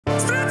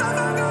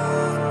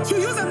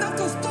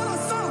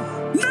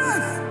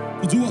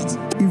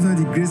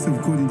grace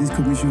of God in this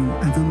commission,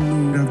 I don't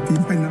know where I've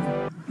been by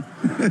now.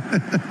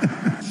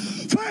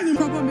 Fine,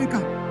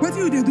 troublemaker. What do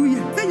you do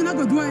here? Say you're not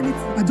going to do anything.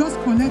 I just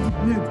collect the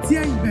blade,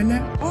 tear in belly,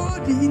 all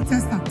the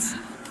intestines.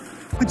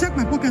 I check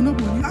my pocket, no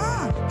money.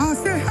 I'll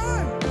say,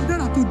 hey,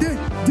 today,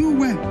 do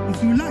well.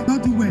 If you like,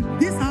 not do well.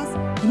 This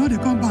house, you know they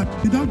come back.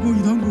 You don't go,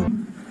 you don't go.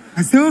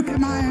 I say, okay,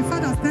 my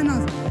father's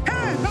tenants.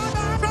 Hey,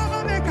 bye-bye,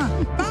 troublemaker.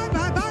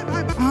 Bye-bye,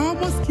 bye-bye. I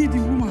almost killed the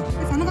woman.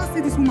 If I never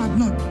see this woman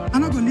blood,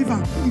 I'm not going to leave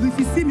her. If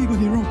you see me, go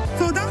the wrong.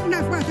 So that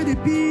knife where I say the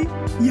pee,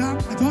 yeah,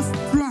 I just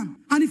throw him.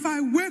 And if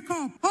I wake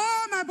up,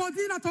 oh, my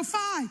body not to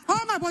fight.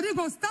 Oh, my body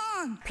go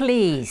stand.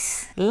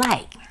 Please,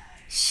 like,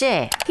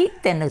 share,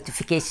 hit the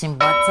notification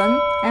button,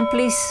 and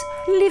please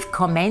leave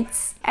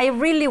comments. I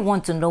really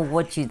want to know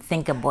what you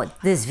think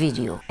about this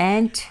video.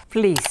 And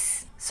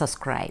please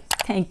subscribe.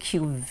 Thank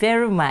you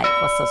very much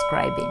for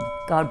subscribing.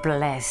 God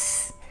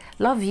bless.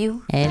 Love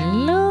you.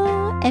 Hello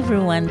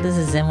everyone, this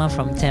is Emma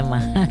from Tema.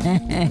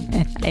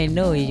 I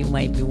know you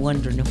might be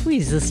wondering, who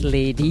is this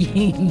lady?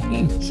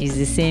 She's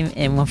the same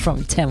Emma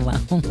from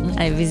Tema.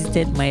 I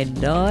visited my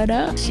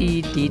daughter.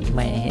 She did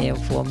my hair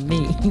for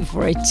me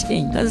for a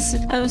change because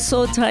I'm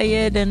so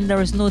tired and there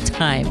is no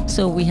time,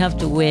 so we have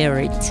to wear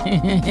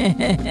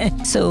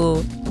it.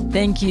 So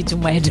thank you to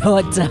my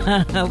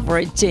daughter for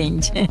a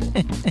change.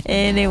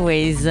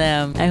 Anyways,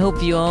 I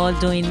hope you're all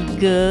doing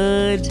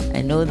good.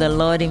 I know the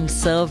Lord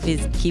himself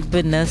is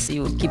keeping us. He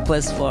will keep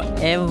us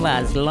forever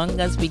as long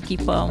as we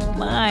keep our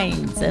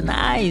minds and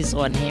eyes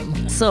on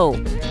him.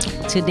 So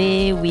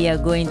today we are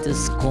going to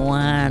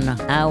SCOAN,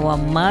 our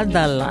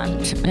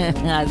motherland.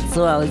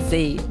 So I would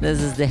say this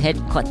is the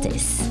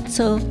headquarters.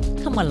 So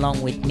come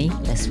along with me.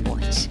 Let's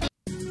watch.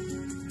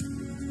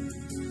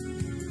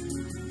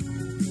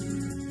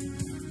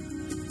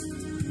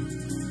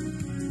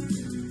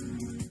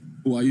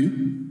 Who are you?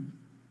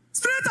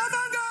 Spirit of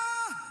anger!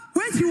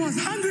 When she was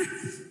hungry,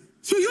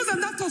 she used a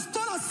knife to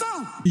stone her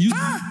son.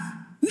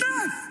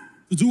 Knife!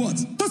 To do what?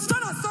 To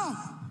stone her son.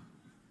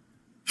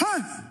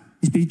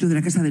 Espíritu de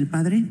la casa del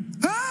Padre.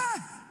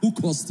 Who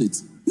caused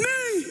it? Me!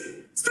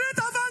 Spirit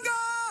of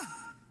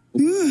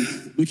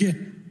anger! Look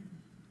here.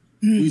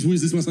 Who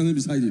is this man standing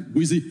beside you? Who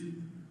is he?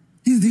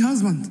 He's the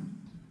husband.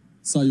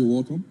 Sir, you're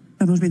welcome.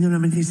 Estamos viendo una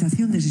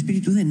manifestación de ese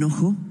espíritu de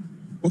enojo.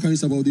 What can you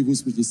say about what the evil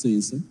spirit is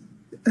saying, sir?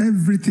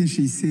 Everything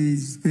she says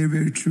is very,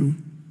 very true.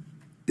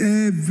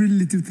 Every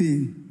little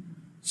thing,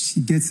 she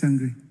gets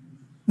angry.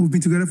 We've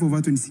been together for over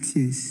 26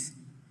 years.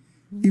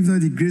 If not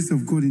the grace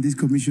of God in this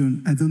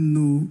commission, I don't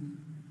know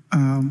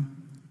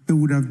where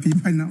would have been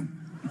by now.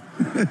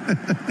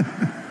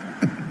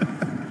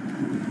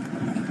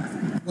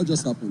 What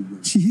just happened, bro?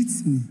 She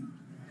hits me.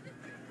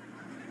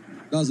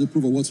 That's the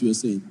proof of what you were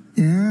saying.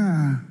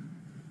 Yeah.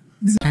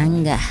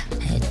 Anger,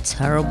 a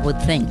terrible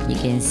thing. You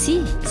can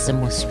see it's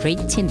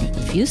demonstrating it.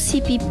 If you see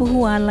people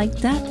who are like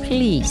that,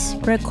 please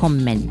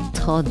recommend,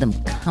 tell them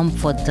come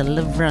for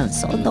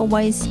deliverance.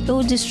 Otherwise, it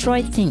will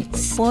destroy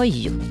things for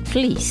you.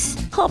 Please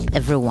help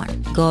everyone.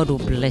 God will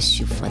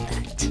bless you for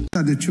that.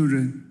 The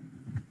children,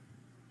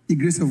 the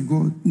grace of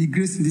God, the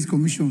grace in this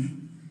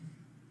commission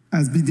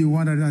has been the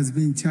one that has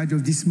been in charge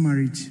of this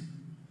marriage.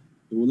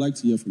 We would like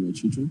to hear from your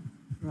children.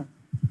 Right.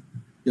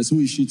 Yes,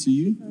 who is she to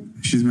you?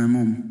 She's my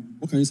mom.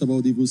 What can you say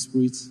about the evil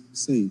spirit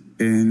saying?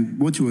 And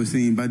what you were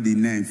saying about the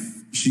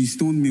knife, she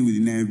stoned me with the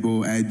knife,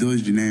 but I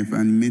dodged the knife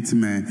and met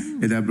my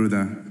elder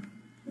brother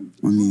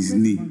on his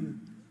knee. You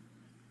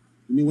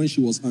mean when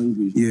she was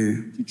angry?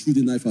 Yeah. She threw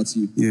the knife at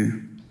you? Yeah.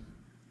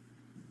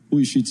 Who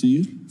is she to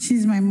you?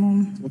 She's my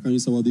mom. What can you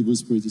say about the evil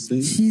spirit is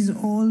saying? She's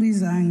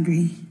always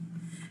angry.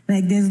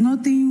 Like there's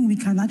nothing we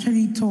can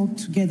actually talk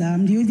together.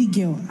 I'm the only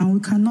girl and we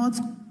cannot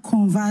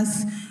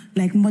converse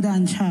like mother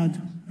and child.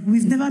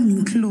 We've never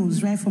been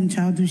close right from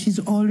childhood. She's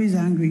always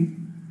angry.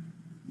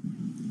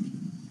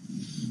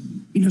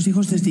 Y los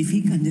hijos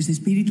testifican de ese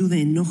espíritu de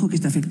enojo que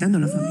está afectando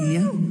a la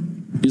familia.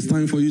 It's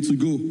time for you to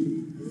go.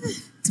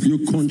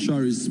 You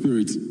contrary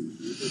spirit.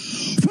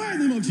 Fire in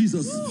the name of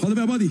Jesus. All of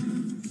your body.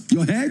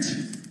 Your head.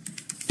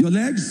 Your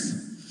legs.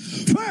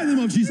 Fire in the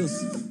name of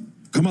Jesus.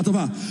 Come out of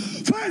her.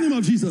 Fire in the name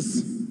of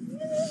Jesus.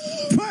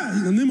 Fire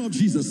in the name of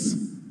Jesus.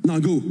 Now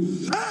go.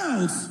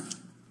 Out.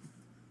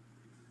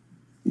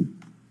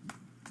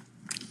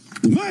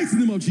 The mighty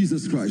name of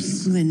Jesus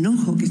Christ. De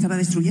enojo que estaba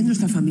destruyendo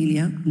esta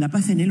familia, la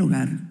paz en el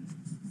hogar.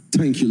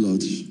 Thank you,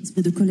 Lord.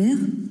 Esprit de colère.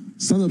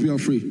 Stand up, you are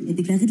free. Est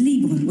déclaré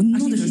libre au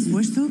nom de Jésus.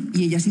 Expuesto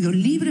y ella ha sido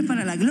libre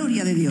para la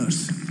gloria de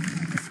Dios.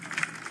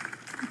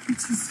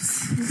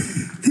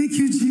 Thank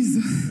you,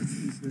 Jesus.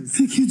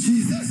 Thank you,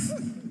 Jesus.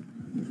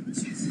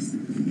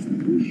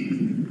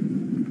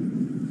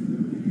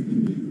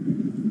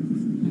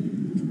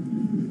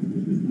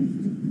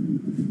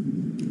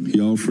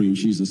 You are free in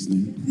Jesus'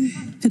 name.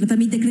 Cette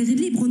famille déclarée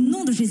libre au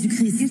nom de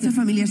Jésus-Christ. Esta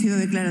familia ha sido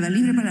declarada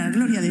libre para la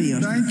gloria de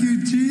Dios. Thank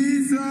you,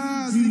 Jesus.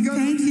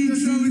 Thank you,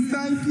 Jesus.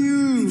 Thank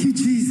you. Thank you,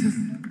 Jesus.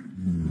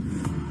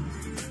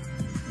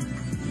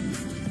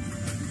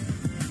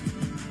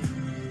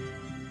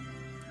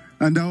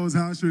 And that was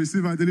how she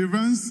received her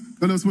deliverance.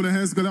 Let us put our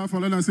hands together for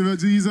Lord and Savior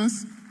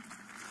Jesus.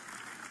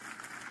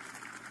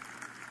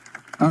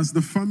 As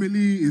the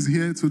family is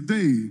here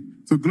today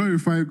to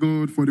glorify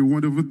God for the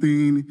wonderful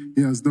thing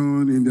He has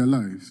done in their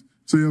lives.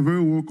 So you're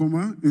very welcome,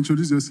 ma.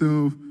 Introduce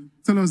yourself.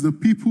 Tell us the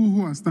people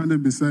who are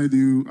standing beside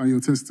you and your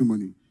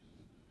testimony.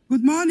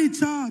 Good morning,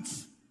 church.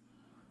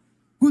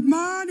 Good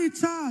morning,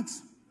 church.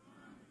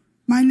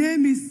 My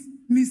name is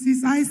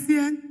Mrs.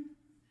 Icien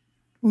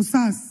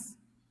Osas.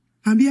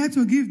 I'm here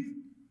to give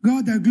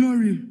God the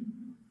glory.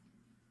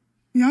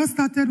 It all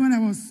started when I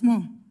was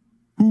small.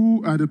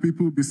 Who are the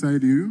people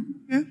beside you?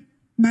 Okay.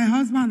 My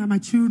husband and my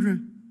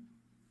children.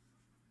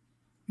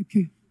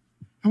 Okay.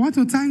 I want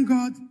to thank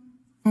God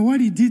for what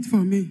He did for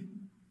me.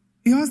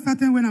 It all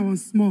started when I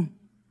was small.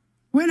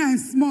 When I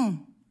was small,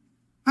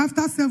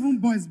 after 7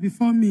 boys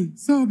before me.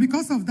 So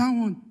because of that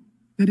one,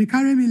 they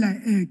carry me like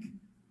egg.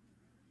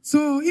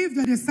 So if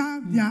they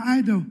serve their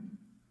idol,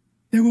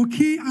 they will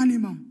kill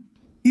animal.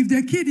 If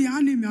they kill the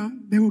animal,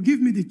 they will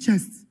give me the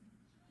chest.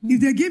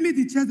 If they give me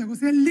the chest, they will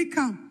say, lick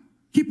them,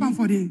 keep them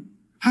for the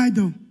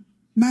idol.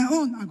 My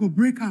own, I go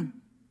break them.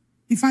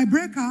 If I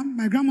break them,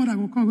 my grandmother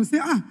will come and go say,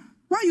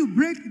 why you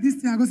break this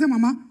thing? I go say,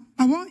 Mama,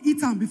 I won't eat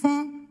them before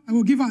I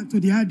will give them to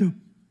the idol.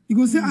 He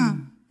go say,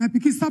 my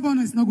pikin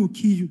stubbornness is not going to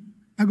kill you.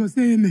 I go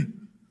say,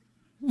 amen.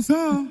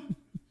 So,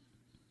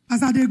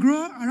 as I dey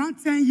grow,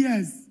 around 10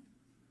 years,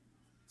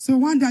 so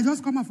one day I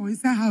just come out from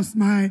inside house,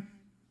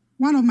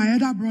 one of my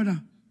elder brother,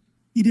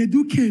 he dey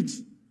do cage.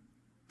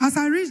 As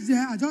I reach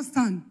there, I just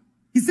stand.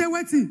 He say,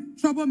 waiting,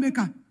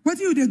 troublemaker. What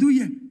do you do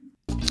here?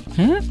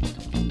 Huh?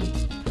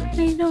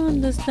 I don't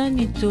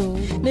understand it too.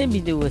 Maybe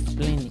they were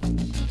explaining.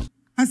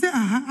 I say,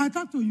 I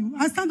talk to you.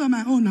 I stand on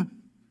my own now.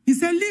 He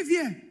said, leave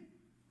here.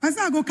 I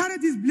said, I go carry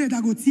this blade,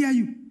 I go tear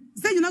you.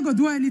 He said, you're not going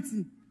to do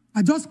anything.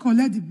 I just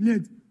collect the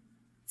blade,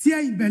 tear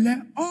in belly,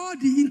 all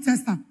the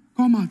intestine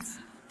come out.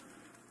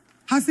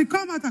 As he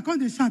come out, I come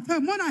to shout, hey,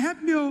 Mona,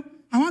 help me, oh.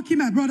 I want to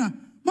kill my brother.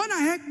 Mona,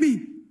 help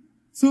me.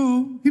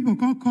 So people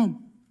can't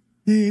come.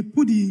 They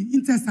put the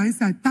intestine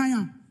inside, tie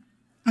them.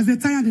 As they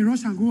tie them, they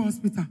rush and go to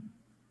hospital.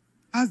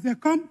 As they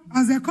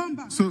come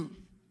back. So,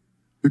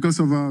 because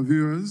of our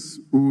viewers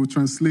who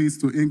translate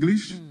to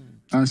English,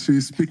 as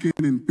she's speaking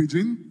in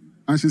Pidgin,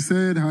 and she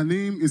said her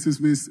name is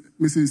Mrs.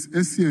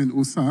 Icien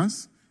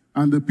Osas,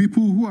 and the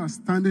people who are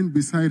standing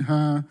beside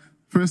her,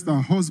 first her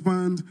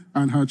husband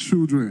and her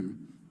children,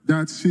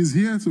 that she's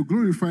here to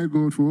glorify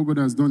God for what God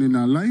has done in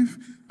her life.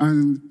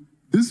 And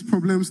this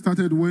problem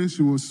started when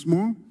she was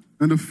small,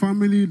 and the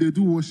family, they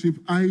do worship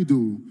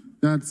idol,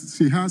 that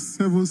she has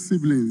 7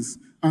 siblings,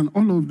 and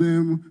all of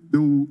them, they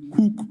will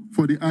cook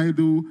for the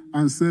idol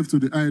and serve to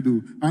the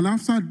idol. And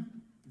after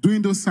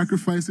doing those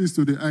sacrifices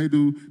to the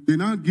idol, they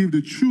now give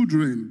the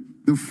children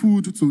the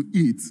food to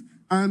eat.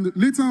 And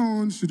later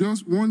on,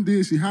 one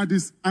day she had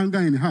this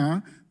anger in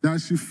her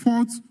that she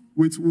fought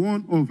with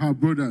one of her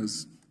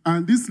brothers.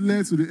 And this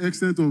led to the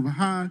extent of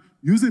her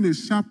using a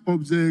sharp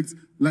object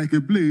like a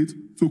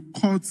blade to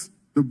cut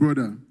the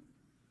brother.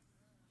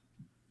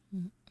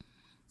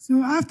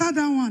 So after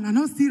that one, I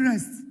don't still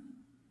rest.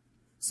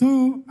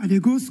 So I dey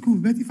go school.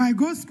 But if I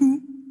go school,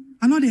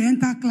 I know they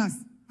enter class.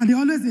 And they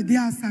always dey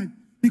outside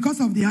because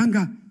of the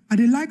anger. And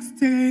they like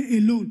stay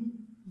alone.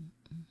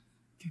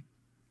 Okay.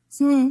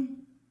 So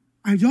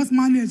I just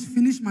managed to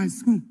finish my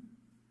school.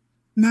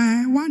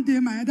 One day,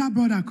 my elder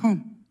brother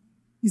come.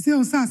 He say,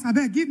 Osas, I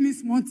beg, give me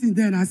small thing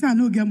then. I say, I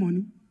no get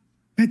money.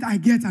 But I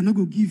no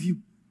go give you.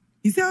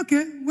 He say,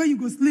 okay, when you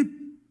go sleep,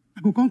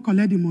 I go come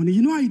collect the money.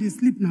 You know how you dey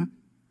sleep now?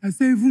 I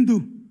say, even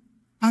though.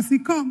 As he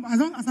come,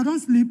 as I don't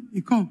sleep,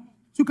 he come.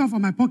 Took out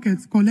from my pocket,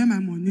 collect my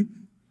money.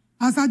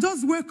 As I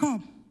just wake up,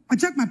 I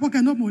check my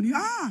pocket, no money.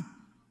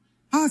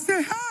 I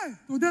say, hey,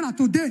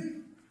 today.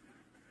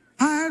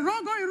 I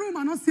run, go in room,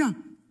 I not see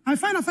him. I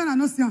find, I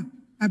not see him.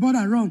 I bought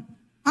a run.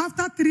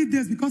 After 3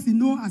 days, because he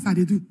know as I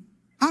do.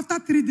 After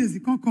 3 days, he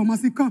can't come.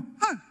 As he come,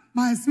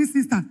 my sweet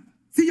sister,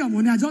 see your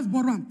money, I just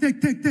borrow him.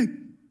 Take.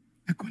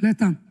 I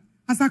collect him.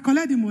 As I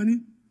collect the money,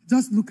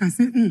 just look and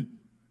say,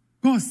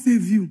 God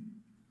save you.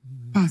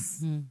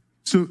 Pass.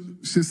 So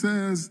she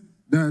says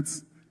that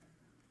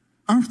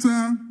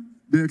after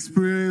the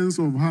experience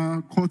of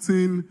her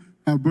cutting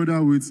her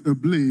brother with a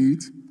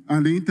blade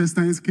and the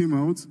intestines came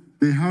out,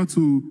 they had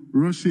to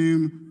rush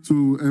him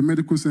to a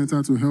medical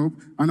center to help.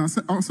 And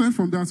aside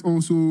from that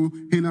also,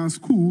 in her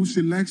school,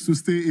 she likes to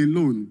stay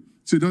alone.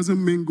 She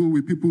doesn't mingle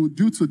with people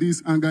due to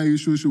this anger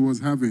issue she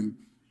was having.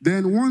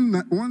 Then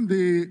one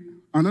day,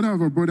 another of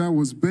her brother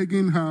was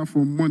begging her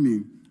for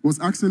money, was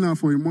asking her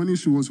for the money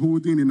she was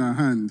holding in her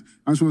hand.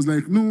 And she was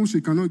like, no, she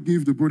cannot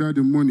give the brother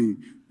the money.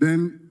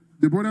 Then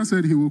the brother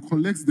said he will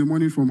collect the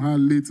money from her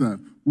later,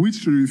 which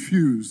she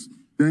refused.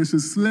 Then she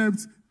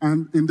slept,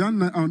 and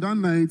on that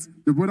night,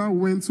 the brother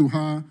went to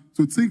her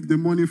to take the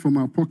money from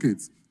her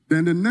pocket.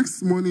 Then the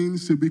next morning,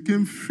 she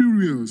became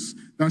furious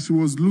that she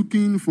was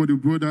looking for the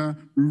brother,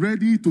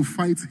 ready to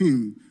fight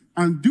him.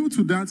 And due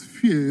to that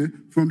fear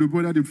from the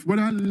brother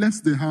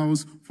left the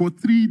house for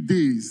 3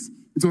 days.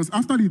 It was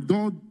after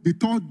the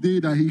third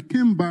day that he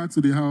came back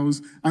to the house,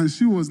 and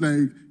she was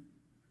like,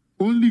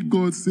 only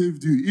God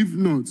saved you. If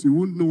not, you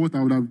wouldn't know what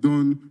I would have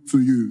done to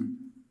you.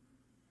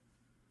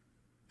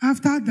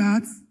 After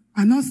that,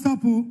 I not stop.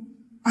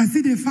 I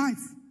see they fight.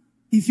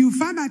 If you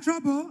find my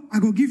trouble, I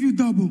go give you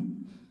double.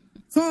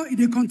 So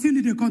they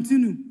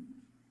continue.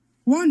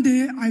 One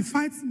day, I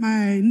fight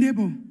my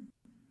neighbor.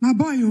 Now,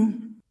 boy,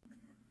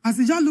 as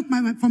he just look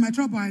for my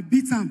trouble, I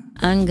beat him.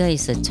 Anger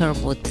is a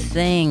terrible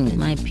thing,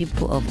 my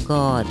people of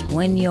God.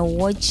 When you're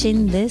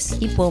watching this,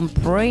 keep on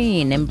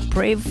praying and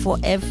pray for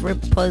every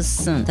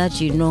person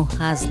that you know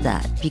has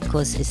that,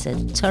 because it's a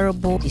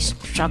terrible,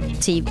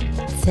 destructive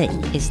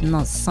thing. It's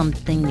not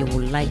something you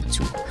would like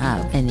to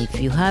have. And if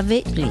you have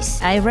it,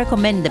 please, I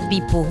recommend the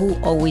people who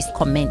always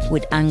comment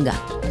with anger.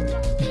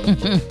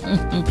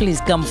 Please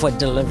come for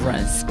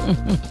deliverance.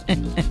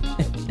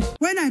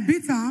 When I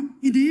beat him,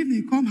 in the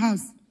evening, come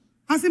house.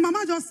 I say,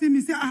 Mama just see me,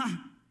 say,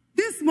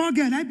 this small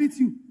girl, I beat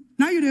you.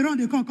 Now you they run,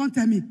 they can't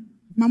tell me.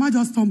 Mama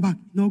just turn back,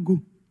 no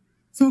go.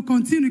 So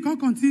continue,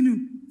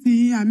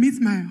 till I meet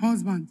my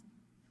husband.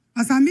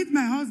 As I meet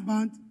my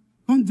husband,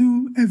 can't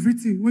do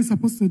everything we're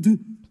supposed to do.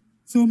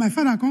 So my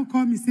father can't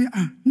call me, say,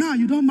 now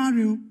you don't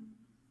marry.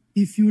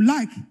 If you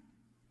like,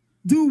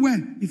 do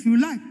well. If you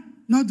like,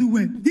 not do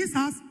well. This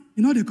house,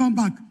 they come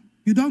back.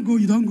 You don't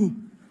go.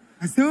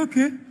 I say,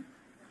 okay.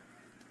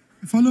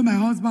 I follow my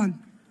husband.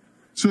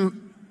 So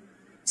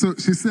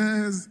she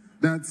says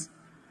that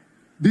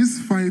this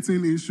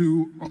fighting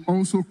issue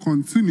also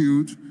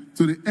continued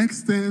to the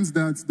extent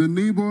that the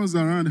neighbors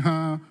around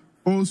her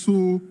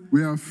also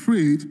were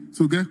afraid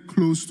to get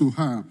close to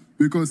her,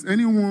 because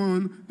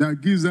anyone that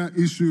gives her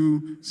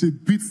issue, she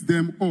beats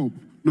them up,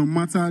 no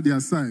matter their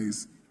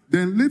size.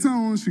 Then later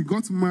on, she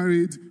got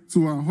married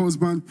to her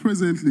husband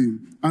presently,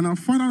 and her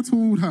father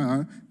told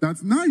her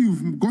that now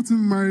you've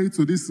gotten married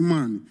to this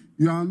man,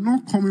 you are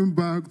not coming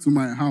back to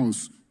my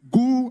house.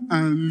 Go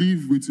and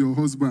live with your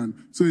husband.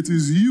 So it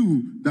is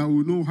you that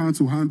will know how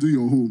to handle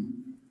your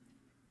home.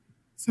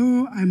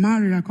 So I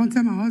married. I can't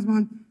tell my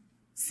husband,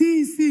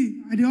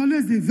 see, I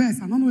always the verse.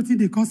 I don't know what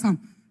they cause him.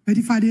 But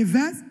if I the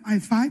verse, I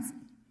fight,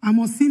 I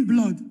must see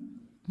blood.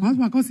 My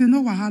husband can say,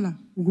 no wahala.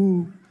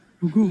 We'll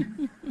go.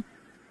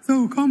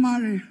 So we come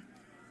marry.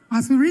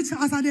 As we reach,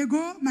 as I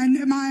go,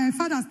 my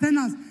father's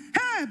tenants,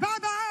 hey,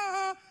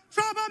 bye-bye,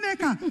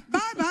 troublemaker.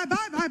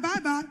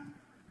 Bye.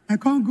 I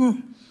can't go.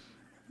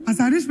 As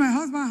I reach my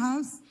husband's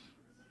house,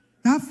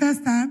 that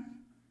first time,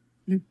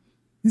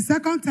 the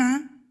second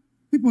time,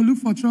 people look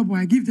for trouble,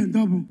 I give them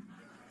double.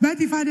 But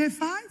if I dey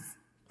fight,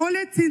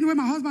 only thing when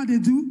my husband they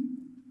do,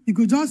 he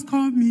could just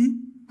call me,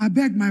 I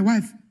beg my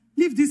wife,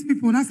 leave these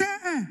people. And I say,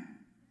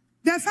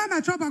 they find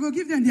my trouble, I go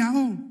give them their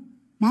own.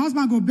 My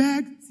husband go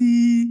beg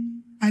till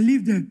I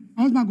leave them.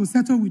 My husband go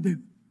settle with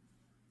them.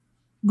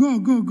 Go.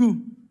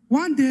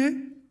 One day,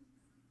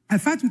 I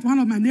fight with one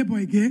of my neighbor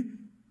again.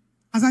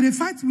 As I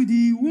fight with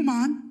the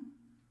woman,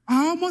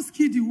 I almost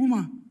killed the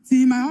woman.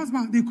 See, my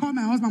husband, they call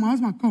my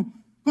husband come.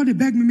 God, they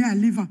beg me, I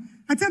leave her.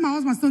 I tell my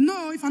husband, so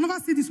no, if I never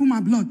see this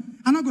woman blood,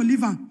 I'm not going to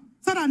leave her.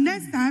 So that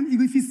next time,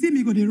 if he see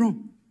me, go they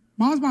run.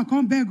 My husband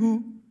come back,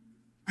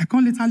 I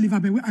can't let her leave her.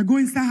 But I go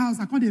inside house,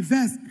 I can't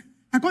vest.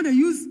 I can't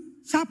use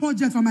sharp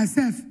object for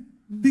myself.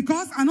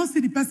 Because I don't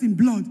see the person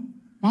blood.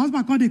 My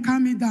husband can't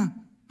calm me down.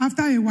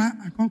 After a while,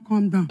 I can't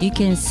calm down. You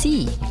can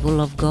see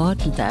people of God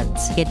that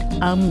get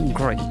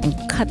angry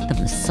and cut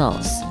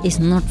themselves. It's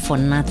not for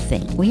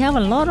nothing. We have a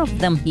lot of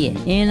them here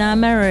in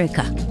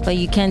America, but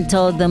you can't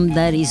tell them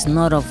that is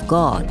not of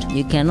God.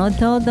 You cannot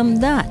tell them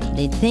that.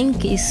 They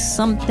think it's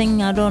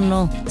something, I don't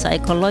know,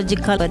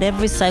 psychological, but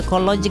every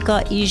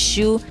psychological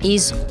issue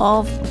is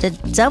of the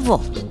devil.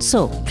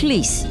 So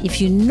please,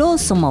 if you know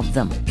some of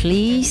them,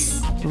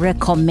 please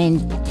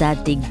recommend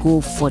that they go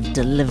for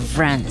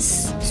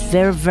deliverance. It's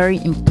very, very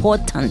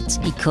important,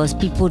 because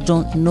people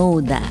don't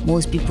know that.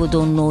 Most people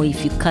don't know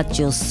if you cut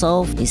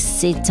yourself, it's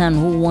Satan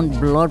who wants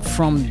blood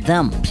from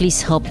them.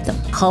 Please help them.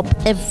 Help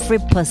every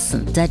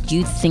person that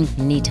you think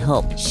need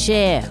help.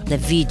 Share the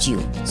video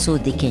so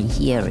they can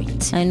hear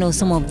it. I know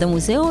some of them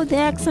will say, oh, the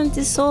accent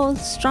is so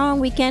strong,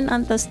 we can't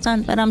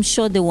understand, but I'm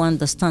sure they will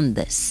understand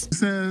this. It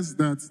says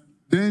that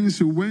then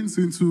she went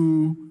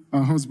into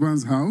her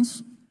husband's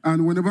house,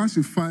 and whenever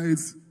she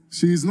fights,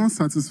 she is not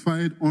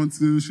satisfied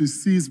until she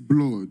sees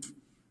blood.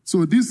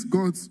 So this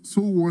got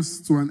so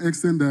worse to an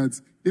extent that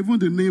even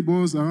the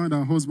neighbors around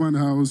her husband's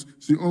house,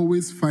 she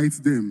always fights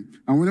them.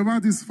 And whenever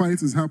this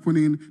fight is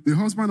happening, the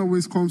husband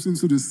always comes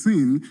into the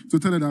scene to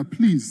tell her that,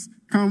 please,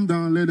 calm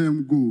down, let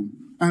them go.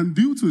 And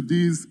due to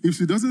this, if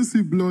she doesn't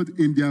see blood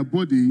in their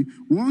body,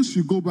 once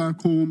she go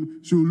back home,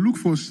 she'll look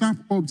for sharp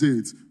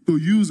objects to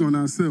use on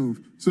herself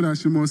so that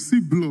she must see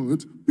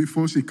blood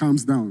before she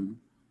calms down.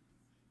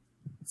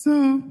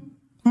 So,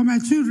 for my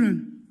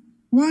children,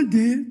 one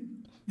day,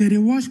 they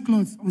wash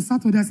clothes on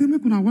Saturday. I say,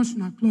 make una wash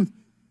my clothes.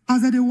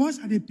 As they wash,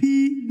 I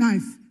pee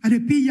knife, I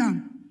pee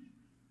yam.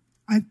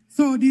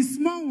 So the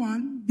small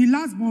one, the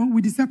last one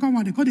with the second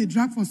one, they call it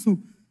drag for soap.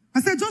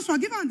 I said, Joshua,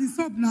 give her the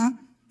soap now.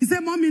 He said,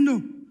 Mommy,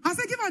 no. I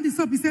said, give her the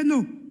soap. He said,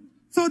 no.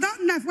 So that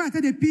knife where I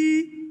said they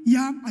pee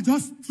yam, I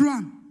just threw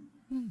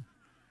him.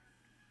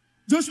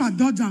 Joshua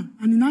dodged him,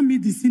 and he now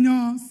meet the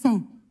senior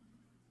son.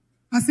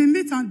 I said,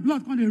 meat and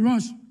blood come they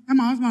rush. And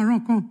my husband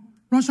run come.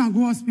 rush and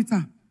go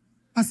hospital.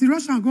 As he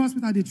rush and go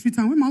hospital, they treat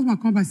her. When my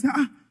husband come back, say,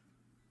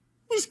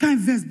 which kind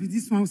of verse be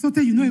this one? So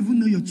tell you don't even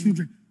know your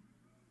children.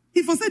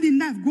 If I say the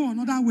knife go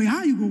another way,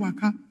 how you go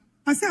waka?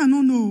 I say, I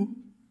don't know.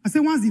 I say,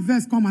 once the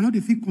verse come, I know they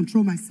feel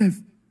control myself.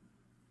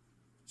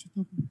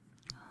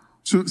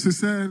 So she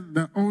said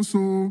that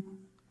also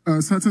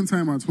a certain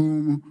time at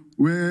home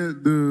where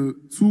the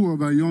two of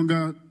her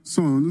younger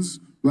sons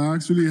were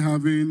actually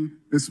having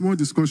a small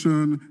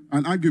discussion,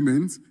 an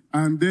argument,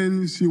 and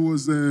then she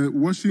was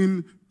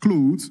washing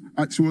clothes.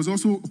 She was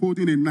also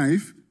holding a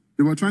knife.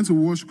 They were trying to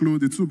wash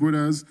clothes, the two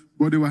brothers,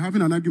 but they were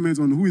having an argument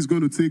on who is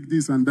going to take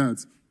this and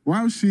that.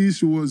 While she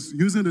was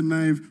using the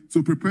knife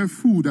to prepare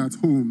food at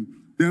home.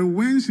 Then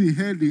when she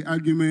heard the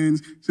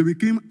argument, she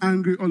became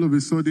angry all of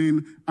a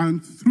sudden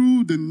and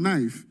threw the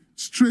knife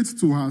straight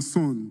to her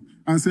son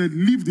and said,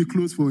 leave the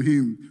clothes for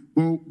him.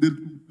 But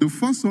the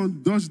first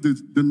son dodged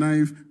the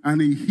knife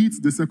and he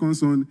hit the second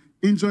son,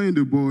 injuring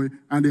the boy,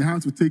 and they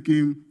had to take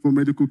him for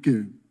medical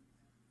care.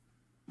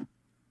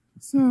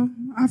 So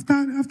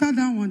after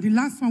that one, the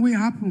last one will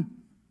happen.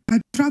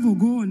 I travel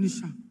go on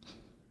Nisha.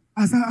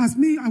 As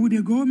me, I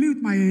would go meet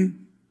with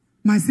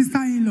my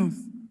sister-in-laws.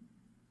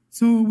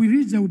 So we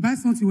reach there, we buy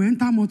something, we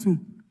enter motor.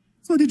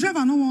 So the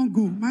driver no want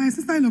go. My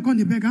sister-in-law come,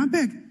 they beg, and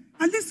beg.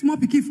 At least small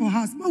pikin for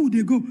house. Where would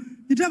they go?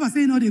 The driver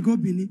say, no, they go,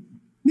 Bini.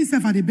 Me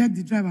self, I beg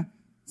the driver.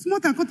 Small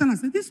time, come and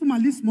say, this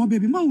woman leave small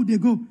baby. Where would they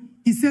go?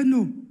 He said,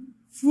 no.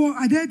 For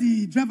I did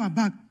the driver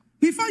back.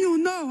 Before you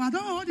know, I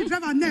don't hold the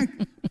driver neck.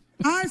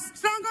 I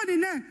strangle the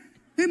neck.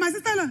 Hey, my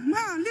sister-in-law,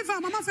 man, leave her.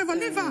 Mama favor,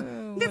 leave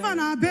her. Leave her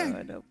now, I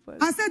beg.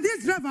 I said,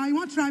 this driver, you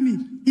won't try me.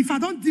 If I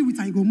don't deal with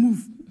her, he go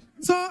move.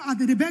 So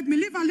they beg me,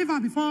 leave her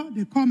before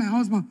they call my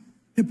husband.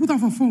 They put her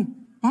for phone.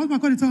 My husband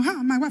called and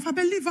told my wife, I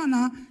beg, leave her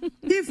now.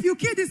 If you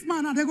kill this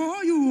man, they go,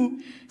 oh,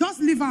 you just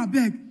leave her,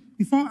 beg.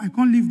 Before I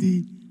can't leave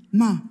the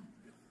man.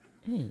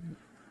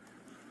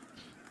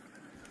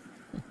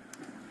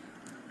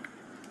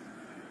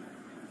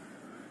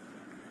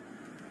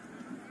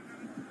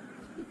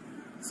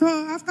 So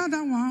after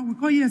that one, we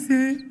call here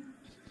say,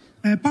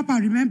 Papa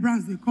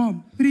remembrance, they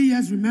come. 3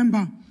 years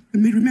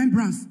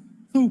remembrance.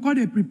 So we call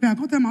they prepare. I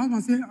call tell my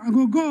husband, say, I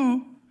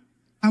go.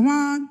 I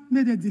want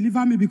me to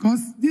deliver me because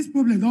this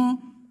problem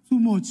don't too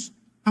much.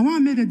 I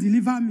want me to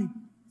deliver me.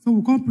 So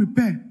we come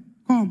prepare.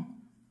 Come.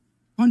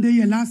 One day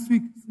here last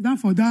week, sit down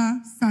for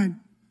that sign.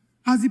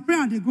 As the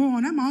prayer they go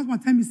on, and my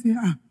husband tell me, say,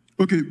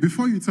 Okay,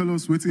 before you tell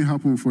us what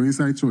happened for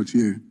inside church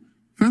here,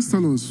 first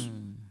tell us,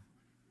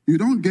 you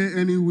don't get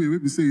any way,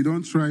 maybe say you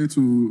don't try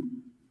to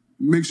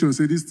make sure,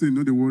 say this thing,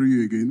 no, they worry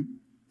you again.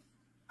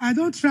 I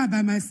don't try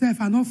by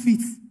myself, I don't fit.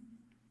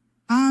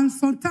 And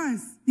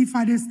sometimes, if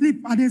I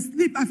sleep, I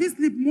feel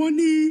sleep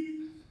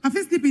morning, I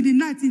feel sleep in the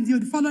night, in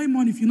the following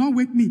morning, if you don't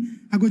wake me,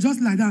 I go just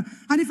like that.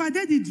 And if I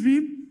did the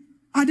dream,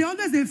 they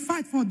always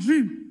fight for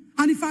dream.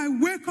 And if I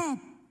wake up,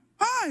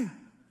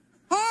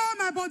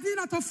 my body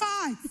not to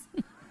fight.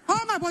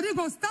 All my body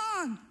go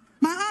stand.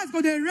 My eyes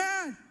go they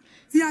red.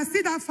 See, I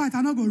see that fight,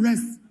 I not go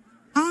rest.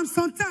 And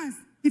sometimes,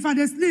 if I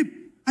sleep,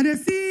 I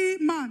see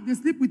man, they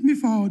sleep with me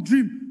for a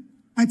dream.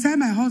 I tell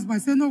my husband, I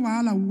say, no,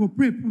 wahala, we go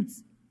pray, put.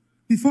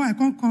 Before I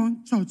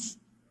come church.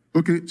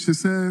 Okay, she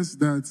says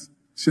that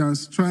she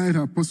has tried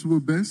her possible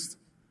best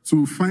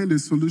to find a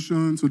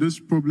solution to this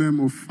problem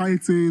of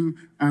fighting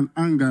and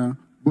anger,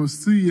 but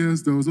still,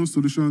 yes, there was no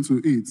solution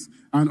to it.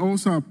 And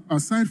also,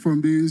 aside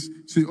from this,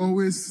 she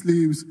always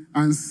sleeps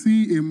and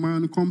see a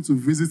man come to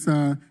visit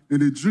her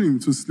in a dream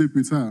to sleep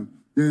with her.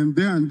 Then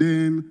there and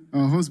then,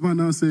 her husband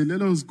now said,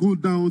 let us go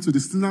down to the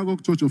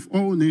Synagogue Church of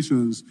all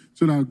nations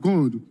so that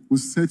God will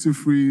set you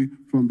free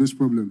from this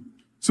problem.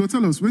 So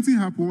tell us, what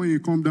happened when you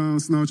come down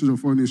Synagogue Church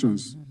of all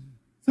nations?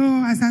 So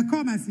as I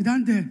come, I sit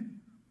down there.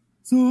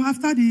 So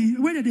after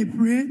when they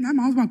pray, now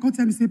my husband come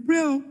tell me, say,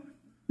 pray,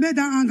 let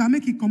that anger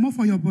make it come up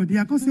for your body.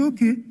 I can say,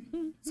 okay.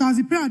 So as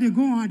the prayer, they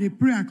go on, they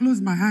pray, I close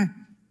my eye.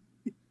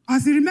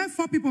 As I remember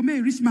 4 people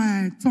may reach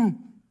my tongue,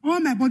 all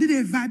my body,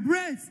 they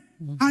vibrate,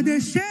 and they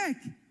shake.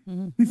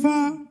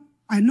 Before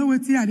I know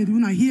what I did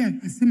when I hear,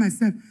 I see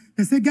myself.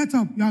 They say, get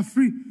up, you are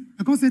free.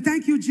 I can say,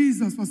 thank you,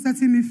 Jesus, for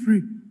setting me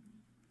free.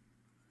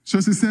 So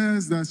she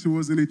says that she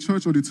was in a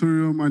church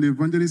auditorium and the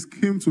evangelist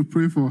came to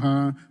pray for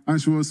her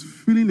and she was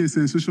feeling a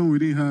sensation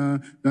within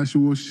her that she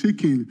was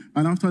shaking.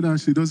 And after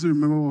that, she doesn't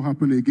remember what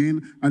happened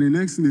again. And the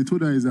next thing they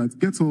told her is that,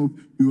 get up,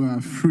 you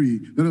are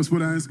free. Let us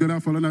put our hands together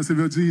for Lord and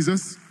Savior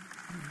Jesus.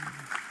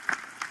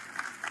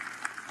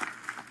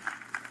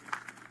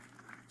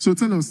 So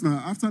tell us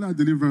now, after that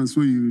deliverance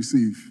where you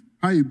receive,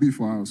 how it be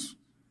for us?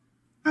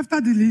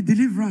 After the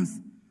deliverance,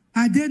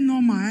 I did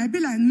normal. I be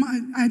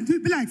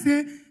like,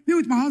 say, me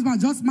with my husband,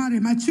 just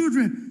married. My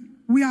children,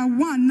 we are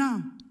one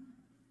now.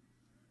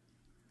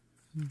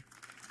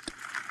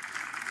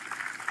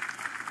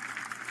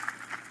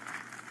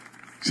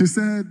 She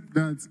said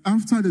that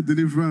after the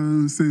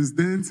deliverance, since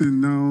then till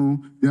now,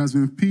 there has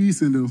been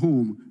peace in the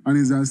home, and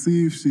it's as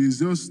if she is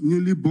just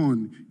newly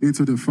born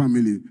into the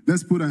family.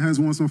 Let's put our hands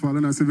once more for our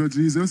Lord and Savior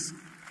Jesus.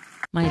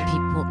 My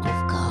people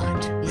of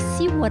God, you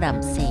see what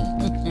I'm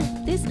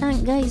saying? This This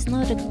anger is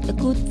not a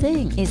good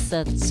thing. It's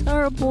a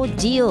terrible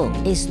deal.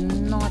 It's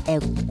not a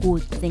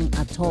good thing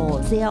at all.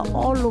 They are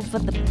all over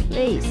the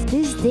place.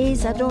 These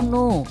days, I don't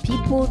know.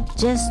 People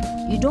just,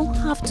 you don't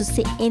have to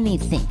say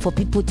anything for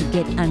people to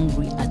get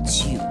angry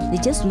at you. They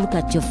just look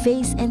at your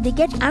face and they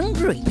get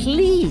angry.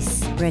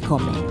 Please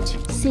recommend.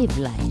 Save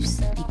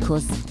lives,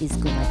 because it's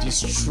gonna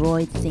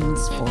destroy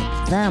things for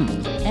them.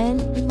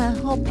 And it might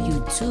help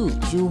you too.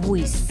 You who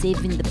is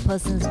saving the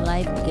person's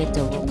life get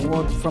a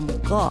reward from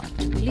God.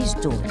 Please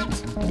do it.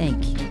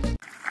 Thank you.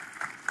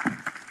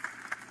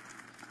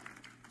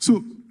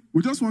 So,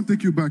 we just want to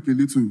take you back a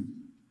little.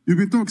 You've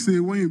been talking, say,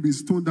 when you be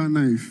stoned that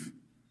knife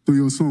to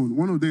your son,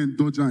 one of them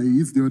dodge and he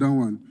hits the other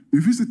one.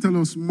 If you should tell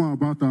us more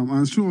about them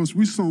and show us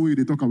which song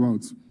they talk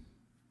about.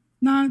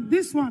 Now,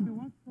 this one, the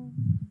one.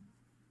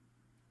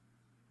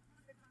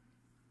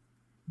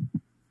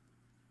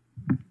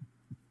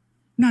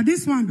 Now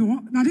this one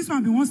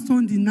be one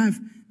stone the knife,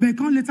 but I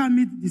can't later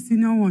meet the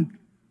senior one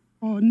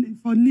for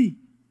knee.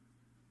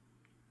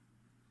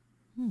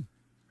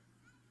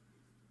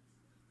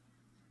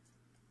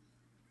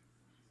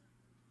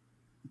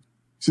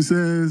 She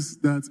says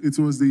that it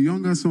was the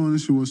younger son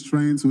she was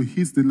trying to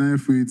hit the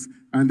knife with,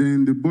 and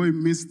then the boy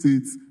missed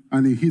it,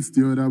 and he hits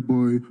the other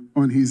boy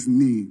on his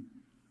knee.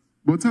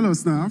 But tell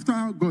us now, after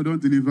God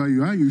don't deliver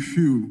you, how you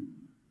feel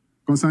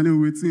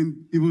concerning what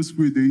evil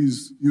spirit they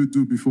use you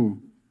do before?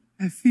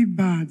 I feel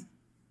bad.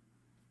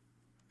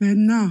 But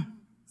now,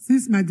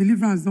 since my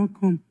deliverance don't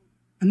come,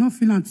 I'm not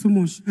feeling too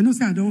much. I know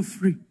say I don't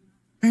free.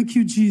 Thank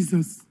you,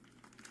 Jesus.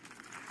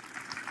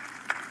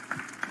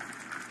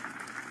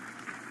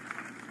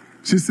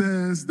 She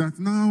says that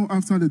now,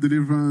 after the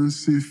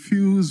deliverance, she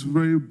feels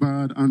very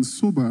bad and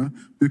sober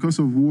because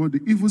of what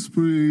the evil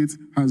spirit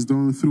has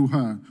done through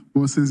her.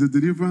 But since the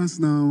deliverance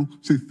now,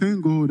 she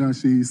thanks God that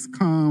she is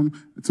calm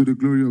to the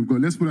glory of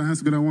God. Let's put our hands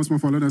together once more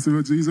for our Lord and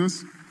Savior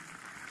Jesus.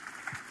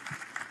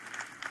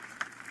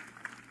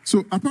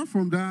 So apart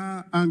from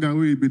that anger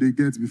where they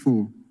get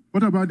before,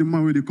 what about the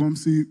man where they come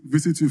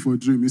visit you for a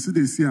dream? You see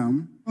they see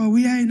him? Oh,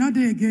 we are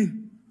another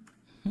again.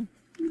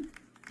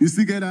 You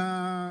still get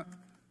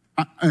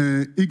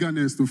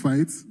eagerness to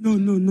fight?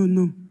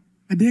 No.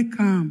 They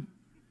calm.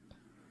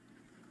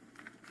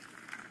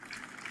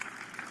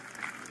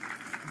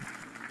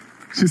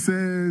 She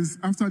says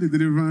after the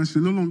deliverance, she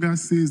no longer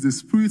sees the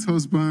spirit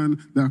husband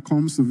that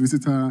comes to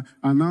visit her,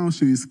 and now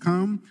she is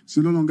calm. She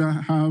no longer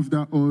have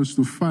that urge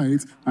to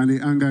fight, and the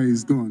anger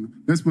is gone.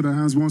 Let's put our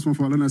hands once more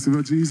for our Lord and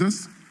Savior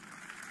Jesus.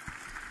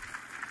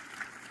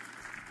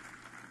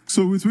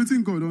 So with what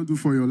God don't do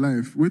for your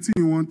life, what do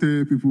you want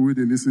people where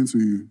they listen to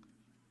you?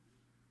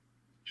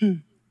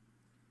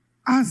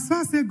 As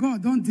far as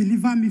God don't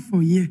deliver me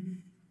for you,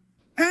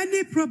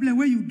 any problem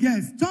where you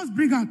get, just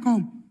bring and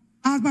come.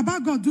 As Baba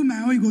God do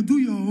my own, you go do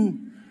your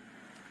own.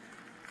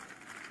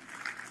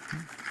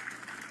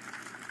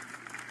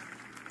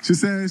 She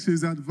says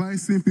she's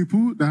advising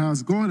people that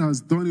as God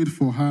has done it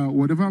for her,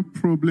 whatever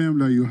problem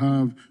that you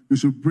have, you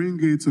should bring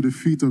it to the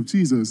feet of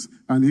Jesus,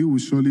 and he will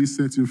surely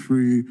set you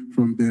free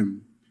from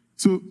them.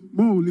 So,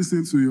 Mo,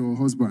 listen to your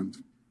husband.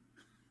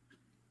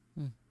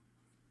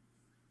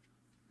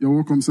 You're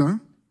welcome,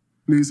 sir.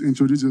 Please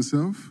introduce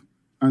yourself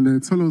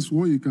and tell us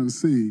what you can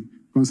say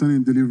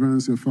concerning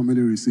deliverance your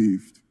family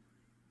received.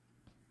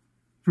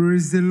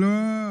 Praise the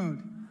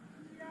Lord.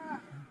 Yeah.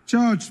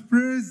 Church,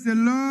 praise the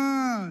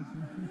Lord.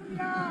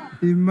 Yeah.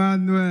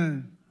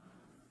 Emmanuel.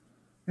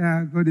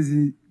 Yeah, God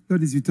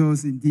is with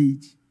us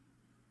indeed.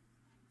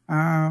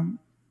 I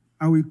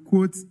will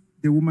quote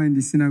the woman in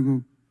the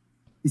synagogue.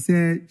 She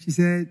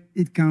said,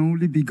 it can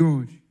only be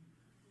God.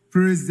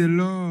 Praise the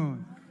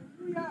Lord.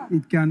 Hallelujah.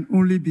 It can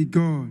only be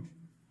God.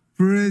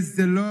 Praise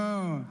the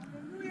Lord.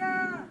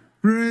 Hallelujah.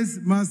 Praise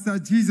Master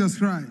Jesus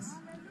Christ.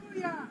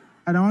 Hallelujah.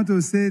 And I want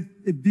to say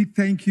a big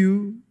thank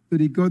you to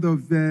the God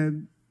of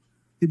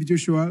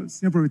tbjoshua,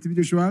 Senior Prophet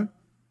tbjoshua.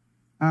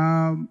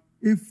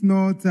 If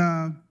not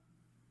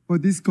for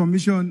this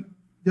commission,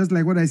 just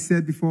like what I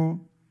said before,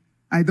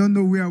 I don't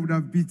know where I would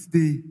have been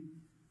today.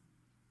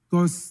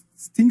 Because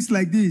things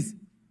like this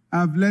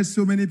have led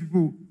so many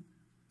people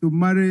to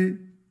marry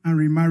and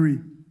remarry.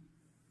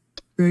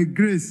 But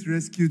grace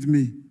rescued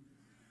me.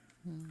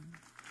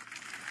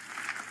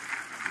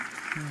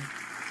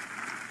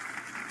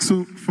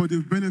 So, for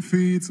the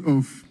benefit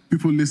of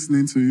people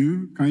listening to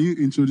you, can you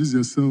introduce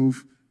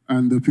yourself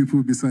and the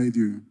people beside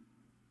you?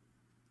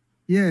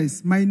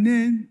 Yes, my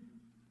name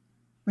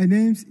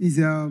is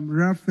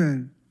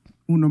Raphael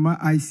Unoma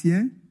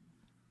Aisien,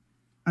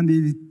 and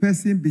the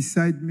person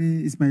beside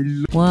me is my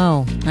Lord.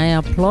 Wow, I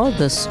applaud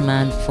this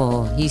man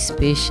for his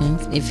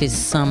patience. If it's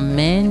some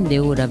men, they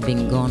would have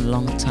been gone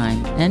long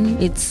time.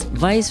 And it's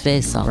vice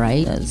versa,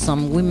 right?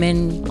 Some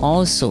women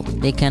also,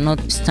 they cannot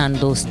stand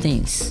those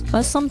things.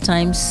 But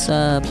sometimes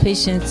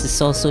patience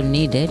is also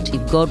needed.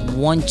 If God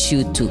wants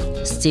you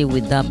to stay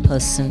with that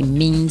person, it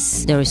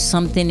means there is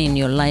something in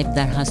your life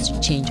that has to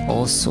change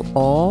also.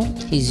 Or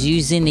he's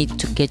using it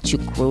to get you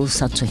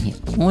closer to him.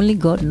 Only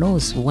God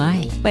knows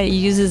why. But he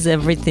uses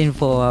everything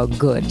for our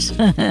good.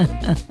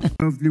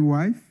 Lovely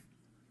wife,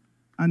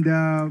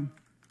 and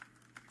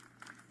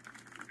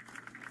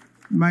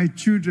my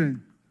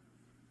children.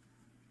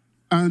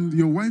 And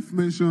your wife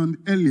mentioned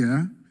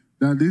earlier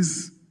that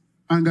this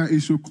anger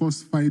issue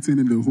caused fighting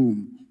in the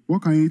home.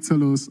 What can you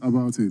tell us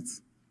about it?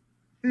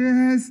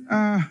 Yes,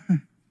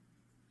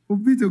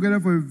 we've been together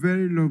for a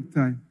very long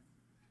time.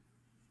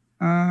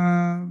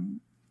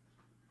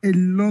 A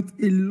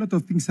lot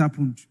of things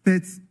happened.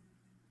 But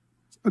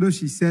although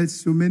she said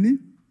so many,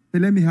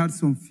 but let me add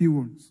some few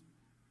ones.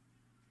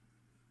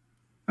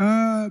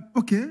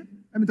 Okay,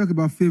 let me talk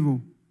about favor.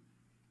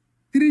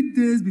 3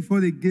 days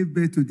before they gave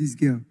birth to this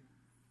girl,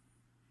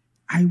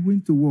 I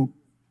went to work.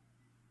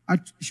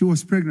 She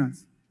was pregnant.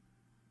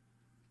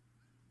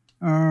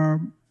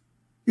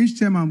 Each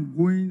time I'm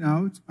going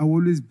out, I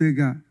always beg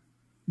her,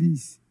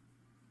 please,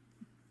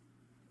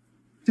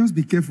 just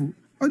be careful.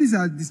 All these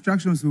are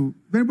distractions. So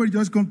if anybody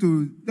just come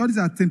to, all these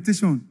are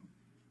temptations.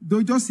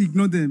 Don't just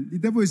ignore them. The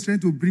devil is trying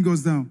to bring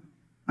us down.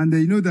 And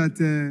you know that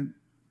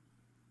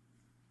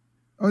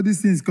all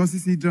these things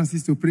causes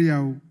hindrances to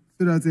prayer,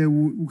 so that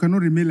we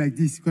cannot remain like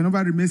this. We can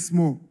never remain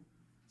small.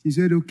 She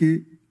said,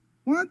 okay.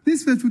 Well,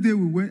 this fateful day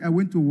I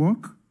went to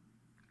work.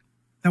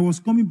 I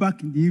was coming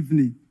back in the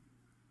evening,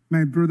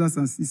 my brothers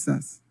and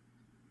sisters.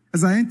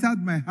 As I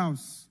entered my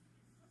house,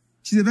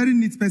 she's a very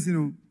neat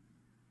person.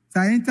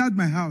 So I entered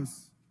my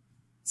house,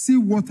 see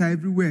water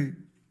everywhere.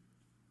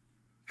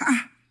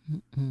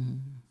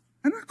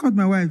 And I called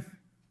my wife.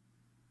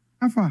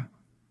 How far?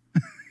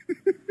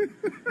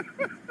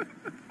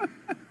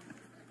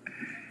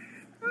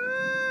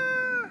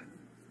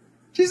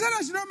 She said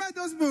I should not make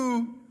those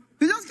people.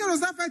 They just came to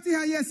start fighting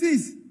her here,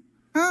 sis.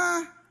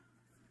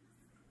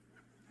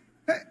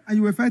 Hey, and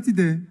you were fighting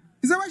there.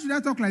 He said, why should I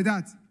talk like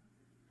that?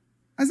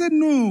 I said,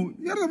 no,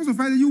 you're not supposed to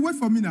fight. You wait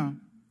for me now.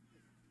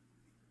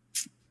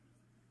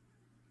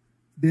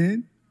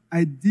 Then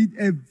I did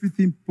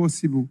everything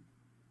possible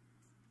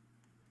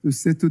to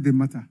settle the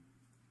matter.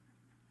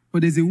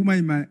 But there's a woman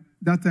in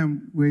that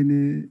time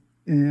when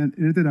an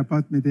rented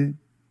apartment there.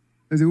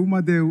 There's a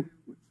woman there.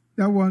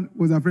 That one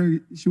was a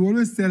friend. She will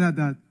always tell her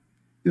that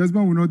the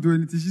husband will not do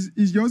anything.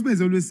 Your husband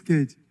is always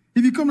scared.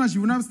 If he comes now, she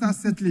will not start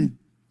settling.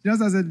 She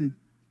doesn't start settling.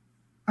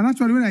 And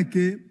actually, when I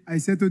came, I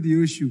settled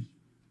the issue.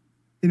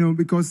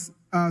 Because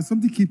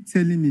something keeps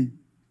telling me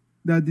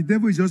that the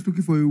devil is just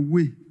looking for a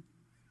way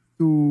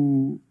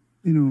to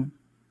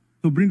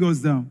bring us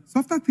down. So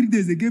after 3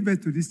 days, they gave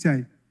birth to this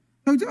child.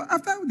 So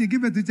after they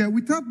gave birth to the child,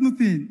 without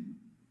nothing,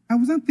 I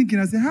wasn't thinking.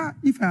 I said,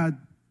 if I had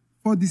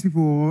fought these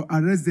people or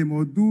arrest them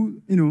or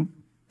do,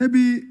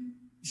 maybe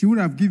she would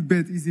have given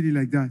birth easily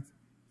like that.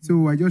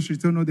 So I just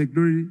return all the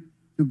glory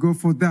to God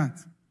for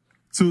that.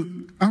 So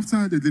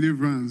after the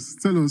deliverance,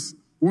 tell us,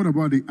 what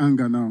about the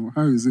anger now?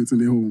 How is it in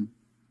the home?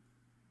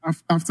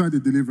 After the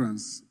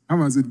deliverance,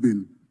 how has it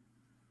been?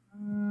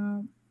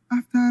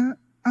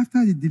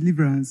 After the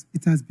deliverance,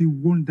 it has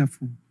been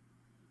wonderful.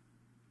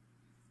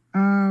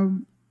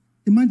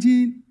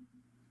 Imagine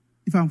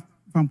if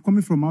I'm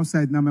coming from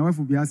outside now, my wife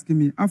will be asking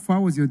me, how far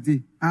was your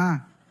day?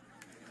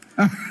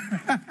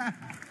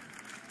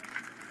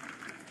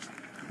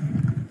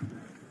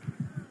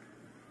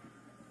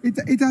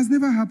 It has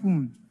never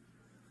happened.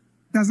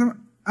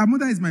 Our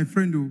mother is my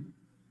friend, though.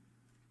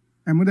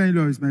 My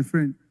mother-in-law is my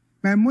friend.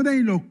 My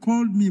mother-in-law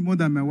called me more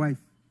than my wife.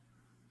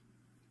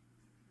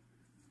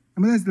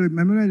 My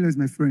mother-in-law is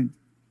my friend.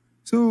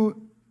 So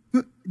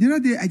the other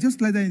day, I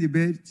just lied down in the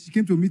bed. She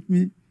came to meet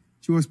me.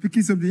 She was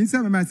picking something.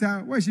 Inside my mind, I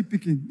said, why is she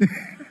picking?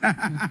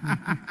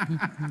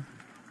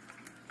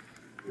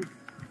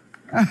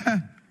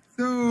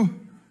 So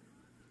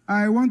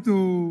I want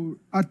to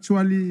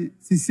actually,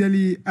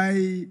 sincerely,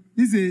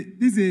 this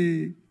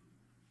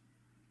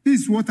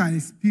is what I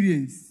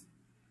experienced.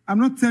 I'm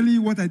not telling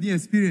you what I didn't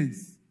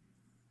experience.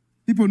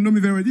 People know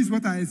me very well. This is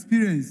what I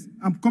experienced.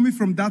 I'm coming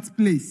from that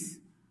place.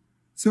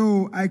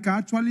 So I can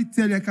actually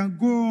tell you, I can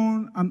go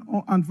on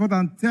and forth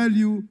and tell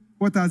you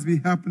what has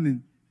been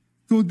happening.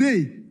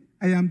 Today,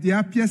 I am the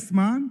happiest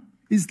man.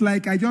 It's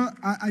like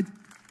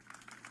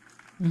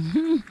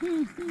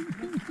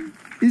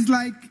it's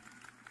like,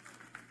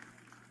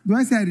 do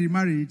I say I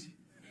remarried?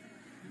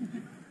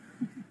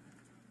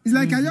 It's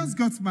like I just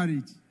got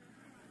married.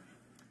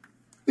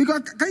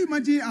 Because can you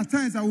imagine at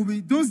times I will be,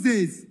 those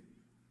days,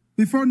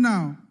 before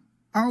now,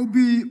 I will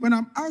be, when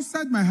I'm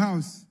outside my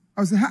house,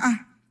 I will say,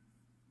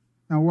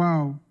 now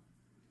wow.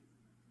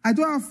 I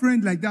don't have a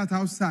friend like that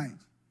outside.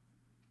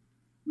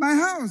 My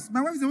house,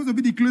 my wife is supposed to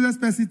be the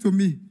closest person to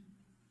me.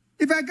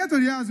 If I get to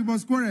the house, we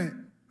must quarrel.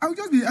 I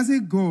say,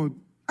 God,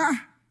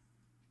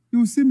 you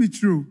will see me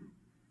through.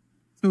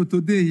 So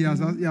today, he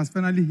has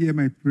finally heard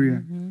my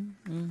prayer.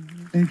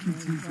 Thank you,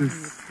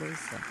 Jesus.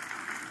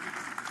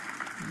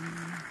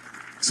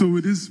 So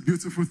with this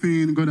beautiful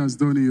thing God has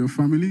done in your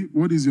family,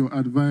 what is your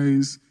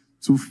advice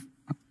to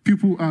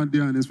people out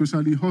there, and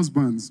especially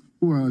husbands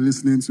who are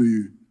listening to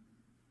you?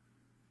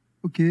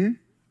 Okay.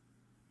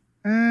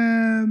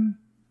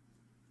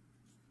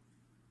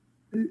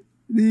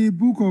 The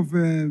book of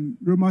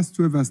Romans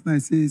 12 verse 9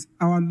 says,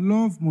 our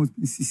love must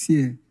be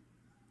sincere.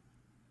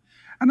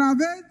 And I've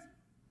heard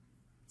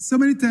so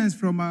many times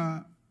from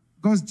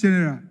God's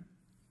general,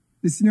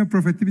 the senior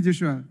prophet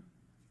tbjoshua,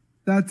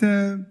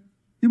 that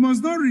you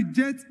must not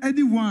reject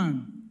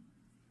anyone,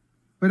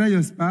 whether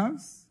your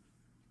spouse,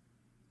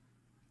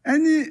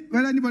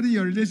 whether anybody in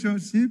your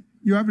relationship,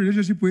 you have a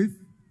relationship with.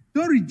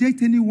 Don't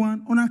reject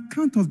anyone on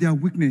account of their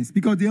weakness,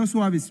 because they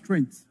also have a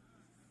strength.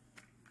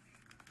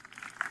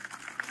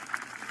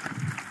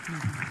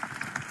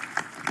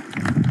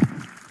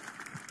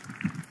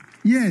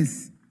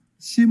 Yes,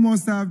 she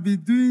must have been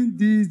doing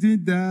this,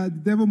 doing that.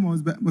 The devil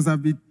must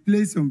have been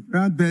playing some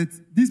around, but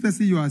this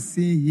person you are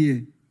seeing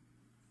here,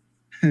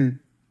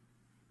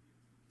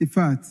 in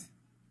fact,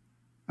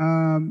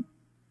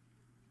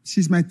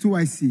 she's my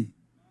 2IC.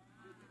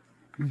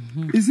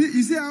 Mm-hmm.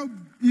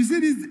 You see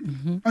this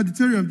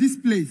auditorium, this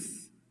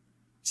place.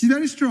 She's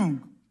very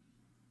strong.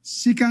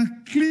 She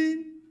can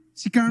clean,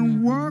 she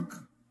can work.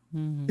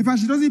 In fact,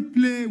 she doesn't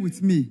play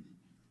with me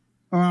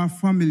or our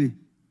family.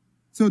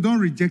 So don't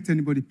reject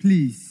anybody,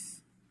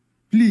 please.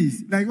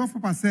 Please, like what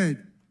Papa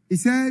said, he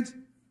said,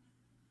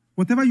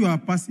 whatever you are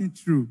passing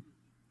through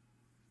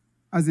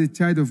as a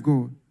child of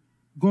God,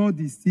 God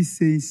is still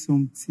saying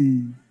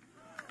something.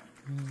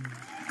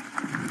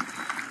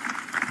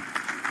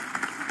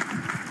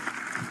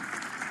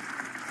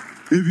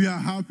 If you are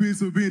happy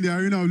to be in the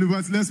arena of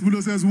liberty, let's put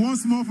ourselves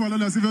once more for our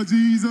Lord and Savior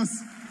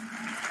Jesus.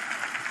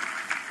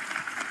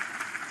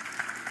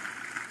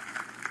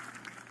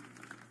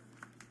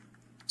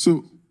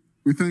 So,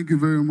 we thank you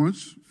very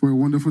much for a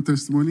wonderful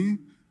testimony.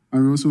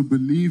 And we also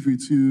believe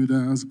with you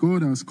that as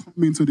God has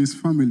come into this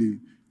family,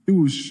 He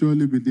will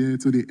surely be there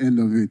to the end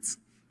of it.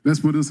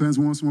 Let's put those hands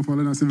once more for our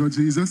Lord and Savior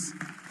Jesus.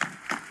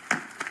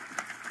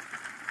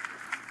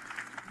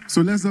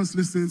 So let's just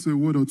listen to a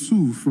word or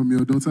two from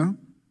your daughter.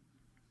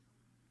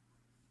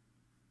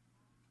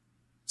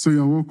 So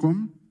you're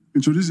welcome.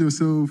 Introduce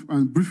yourself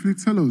and briefly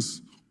tell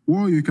us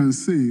what you can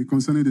say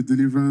concerning the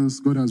deliverance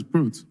God has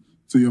brought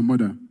to your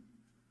mother.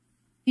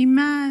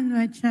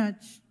 Emmanuel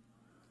Church.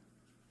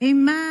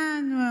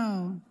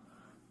 Emmanuel.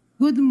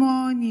 Good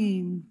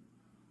morning.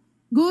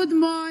 Good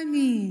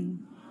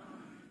morning.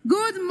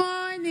 Good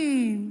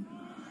morning.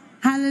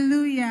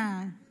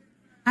 Hallelujah.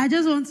 I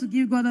just want to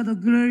give God all the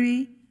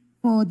glory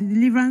for the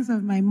deliverance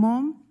of my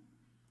mom.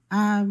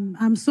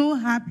 I'm so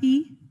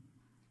happy.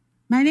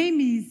 My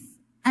name is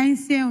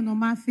Ainse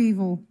Onoma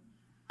Favor.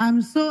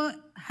 I'm so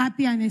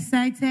happy and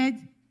excited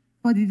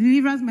for the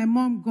deliverance my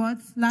mom got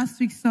last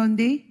week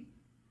Sunday.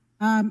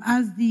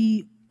 As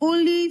the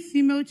only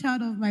female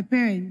child of my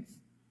parents,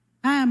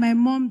 I and my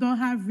mom don't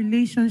have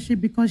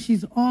relationship because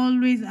she's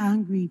always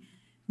angry.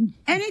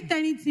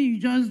 Anything you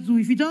just do,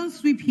 if you don't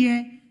sweep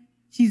here,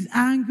 she's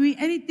angry.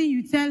 Anything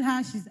you tell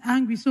her, she's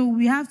angry. So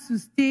we have to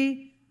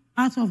stay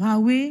out of her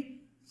way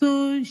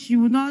so she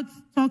will not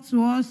talk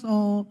to us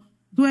or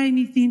do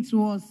anything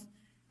to us.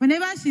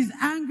 Whenever she's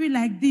angry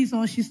like this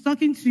or she's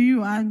talking to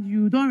you and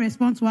you don't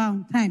respond to her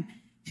on time,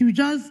 she will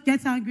just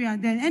get angry,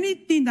 and then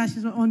anything that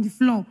she's on the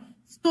floor,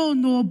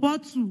 stone or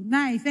bottle,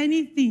 knife,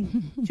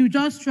 anything, she'll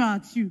just throw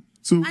at you.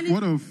 So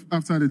what of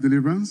after the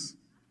deliverance?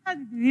 After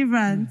the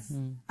deliverance,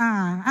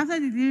 after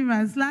the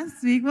deliverance,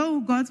 last week when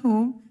we got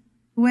home,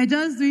 we were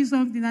just doing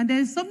something, and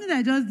there's something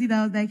I just did.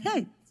 I was like,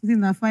 hey, it's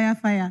in the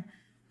fire.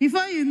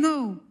 Before you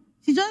know,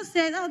 she just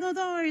said, oh, no,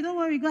 don't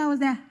worry, go. I was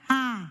like,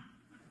 ha.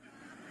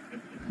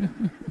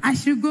 I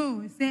should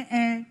go.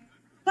 Say,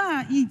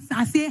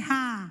 I say,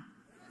 ha.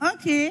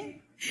 Okay.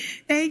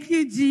 Thank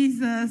you,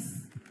 Jesus.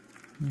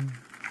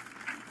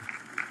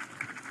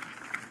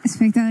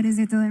 Espectadores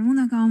de todo el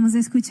mundo, acabamos de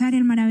escuchar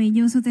el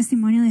maravilloso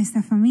testimonio de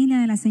esta familia,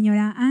 de la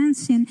señora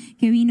Anshen,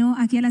 que vino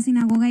aquí a la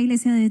Sinagoga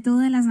Iglesia de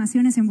todas las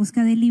naciones en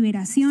busca de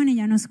liberación.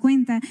 Ella nos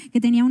cuenta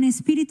que tenía un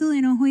espíritu de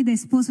enojo y de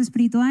esposo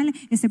espiritual.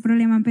 Este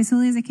problema empezó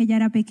desde que ella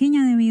era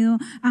pequeña debido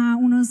a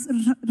unos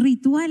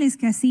rituales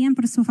que hacían,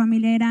 porque su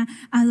familia era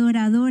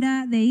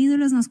adoradora de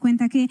ídolos. Nos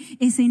cuenta que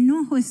ese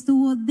enojo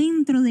estuvo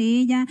dentro de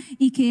ella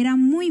y que era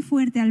muy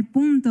fuerte al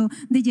punto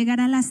de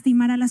llegar a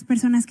lastimar a las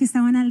personas que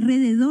estaban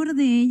alrededor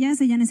de ellas.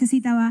 Ella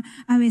necesitaba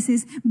a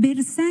veces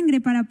ver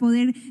sangre para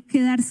poder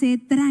quedarse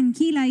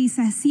tranquila y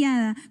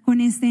saciada con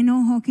este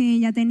enojo que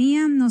ella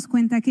tenía. Nos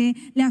cuenta que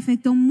le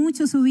afectó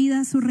mucho su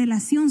vida, su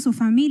relación, su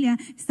familia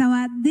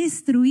estaba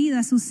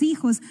destruida, sus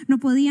hijos no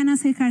podían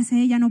acercarse a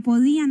ella, no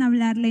podían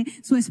hablarle,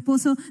 su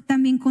esposo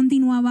también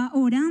continuaba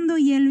orando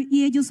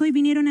y ellos hoy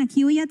vinieron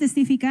aquí hoy a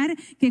testificar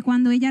que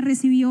cuando ella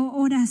recibió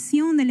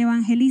oración del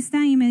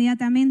evangelista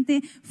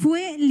inmediatamente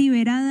fue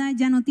liberada,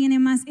 ya no tiene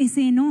más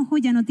ese enojo,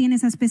 ya no tiene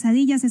esas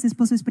pesadillas, ese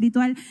esposo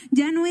espiritual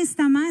ya no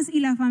está más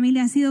y la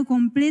familia ha sido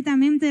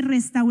completamente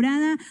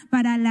restaurada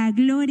para la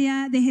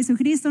gloria de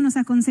Jesucristo. Nos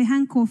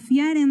aconsejan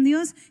confiar en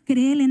Dios,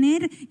 creer en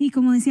Él y,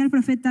 como decía el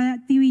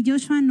profeta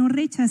tbjoshua, no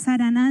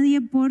rechazar a nadie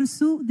por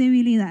su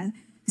debilidad.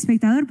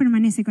 Espectador,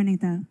 permanece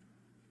conectado.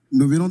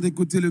 Nous venons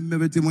d'écouter le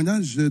merveilleux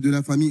témoignage de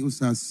la famille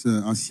Ossas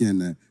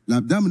ancienne. La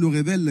dame nous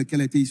révèle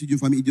qu'elle était issue d'une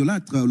famille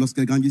idolâtre.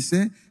 Lorsqu'elle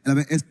grandissait, elle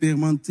avait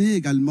expérimenté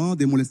également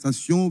des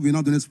molestations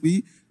venant d'un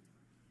esprit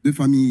de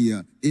famille.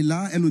 Et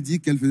là, elle nous dit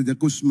qu'elle faisait des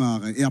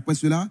cauchemars. Et après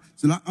cela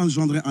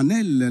engendrait en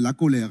elle la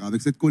colère.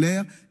 Avec cette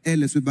colère,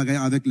 elle se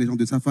bagarrait avec les gens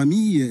de sa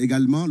famille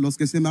également.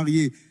 Lorsqu'elle s'est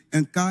mariée,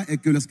 un cas est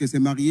que lorsqu'elle s'est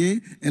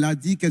mariée, elle a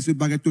dit qu'elle se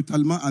bagarrait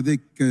totalement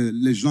avec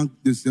les gens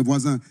de ses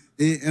voisins.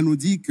 Et elle nous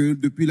dit que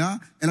depuis là,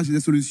 elle a cherché des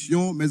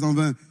solutions, mais en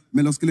vain.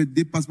 Mais lorsqu'elle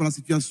dépasse par la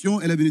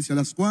situation, elle est venue sur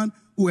la SCOAN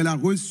où elle a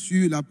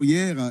reçu la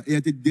prière et a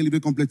été délivrée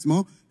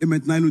complètement. Et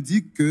maintenant, elle nous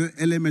dit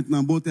qu'elle est maintenant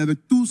en beauté avec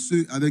tous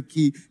ceux avec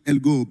qui elle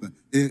gobe.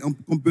 Et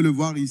on peut le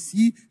voir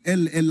ici,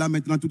 elle est là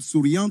maintenant toute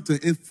souriante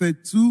et fait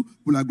tout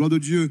pour la gloire de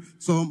Dieu.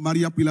 Son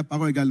mari a pris la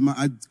parole également,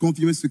 a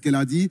confirmé ce qu'elle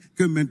a dit,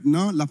 que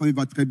maintenant la famille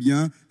va très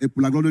bien et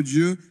pour la gloire de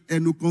Dieu,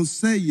 elle nous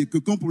conseille que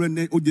quand on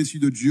est au-dessus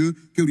de Dieu,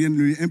 que rien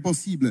ne lui est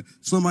impossible.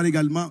 Son mari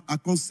également a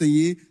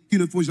conseillé qu'il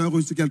ne faut jamais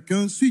rejeter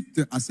quelqu'un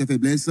suite à ses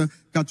faiblesses,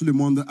 car tout le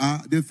monde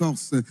a des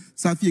forces.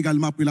 Sa fille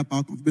également a pris la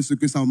parole, confirmé ce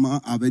que sa maman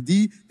avait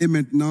dit, et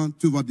maintenant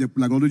tout va bien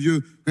pour la gloire de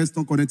Dieu.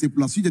 Restons connectés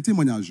pour la suite des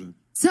témoignages.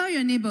 Tell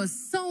your neighbors,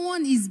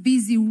 someone is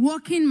busy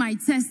walking my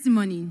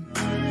testimony.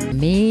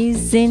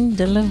 Amazing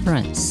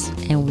deliverance.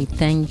 And we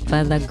thank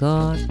Father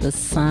God, the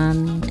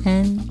Son,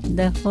 and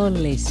the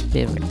Holy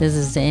Spirit. This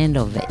is the end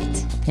of it.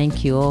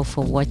 Thank you all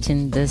for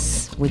watching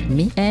this with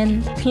me.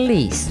 And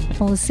please,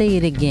 I will say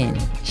it again,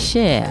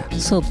 share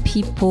so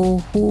people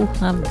who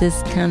have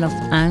this kind of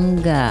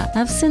anger,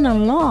 I've seen a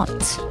lot.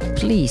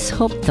 Please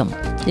help them.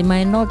 They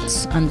might not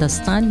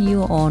understand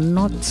you or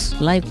not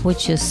like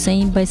what you're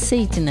saying, but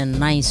say it in a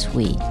nice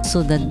way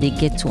so that they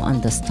get to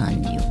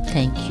understand you.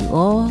 Thank you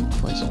all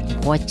for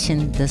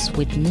watching this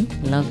with me.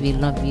 Love you,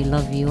 love you,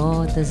 love you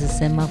all. This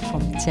is Emma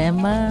from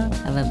Tema.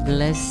 Have a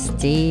blessed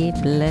day,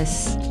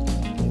 blessed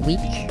week,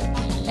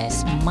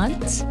 blessed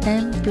month,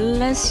 and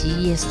blessed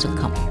years to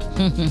come.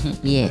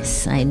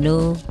 Yes, I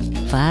know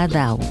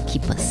Father will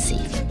keep us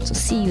safe. So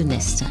see you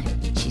next time.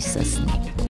 In Jesus' name.